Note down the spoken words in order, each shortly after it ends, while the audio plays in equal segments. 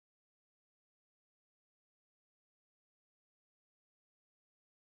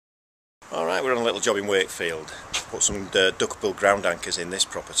Alright, we're on a little job in Wakefield. Put some Duckbill ground anchors in this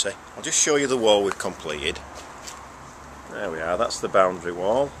property. I'll just show you the wall we've completed. There we are, that's the boundary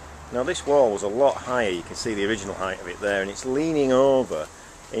wall. Now this wall was a lot higher, you can see the original height of it there, and it's leaning over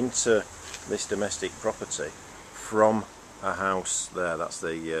into this domestic property from a house there. That's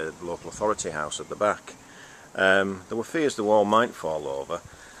the local authority house at the back. There were fears the wall might fall over.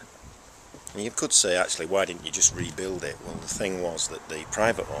 And you could say, actually, why didn't you just rebuild it? Well, the thing was that the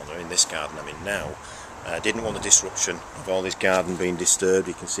private owner in this garden I'm in now didn't want the disruption of all this garden being disturbed.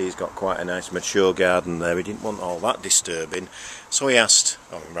 You can see he's got quite a nice mature garden there. He didn't want all that disturbing, so he asked,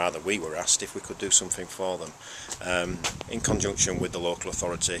 or rather we were asked, if we could do something for them. In conjunction with the local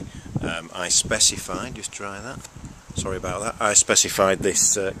authority, I specified, just try that, sorry about that, I specified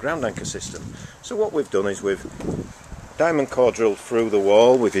this ground anchor system. So what we've done is we've diamond core drilled through the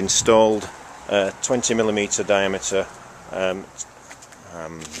wall, we've installed 20mm diameter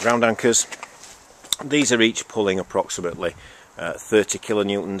ground anchors. These are each pulling approximately 30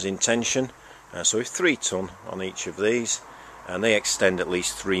 kilonewtons in tension, so we've 3 ton on each of these, and they extend at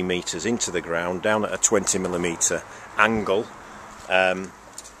least 3 meters into the ground down at a 20mm angle.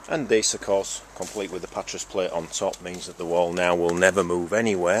 And this, of course, complete with the patras plate on top, means that the wall now will never move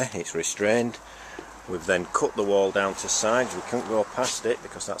anywhere, it's restrained. We've then cut the wall down to sides, we couldn't go past it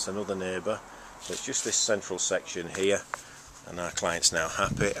because that's another neighbour, so it's just this central section here, and our client's now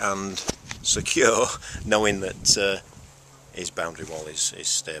happy and secure knowing that his boundary wall is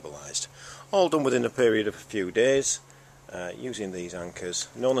stabilised. All done within a period of a few days using these anchors,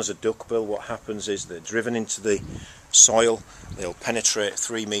 known as a duckbill. What happens is they're driven into the soil, they'll penetrate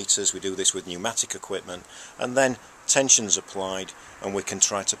 3 meters, we do this with pneumatic equipment, and then tension's applied and we can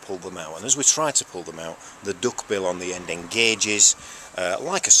try to pull them out. And as we try to pull them out, the duckbill on the end engages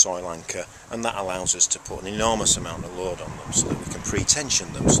like a soil anchor, and that allows us to put an enormous amount of load on them so that we can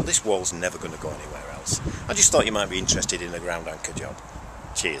pre-tension them. So this wall's never going to go anywhere else. I just thought you might be interested in a ground anchor job.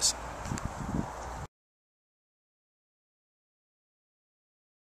 Cheers.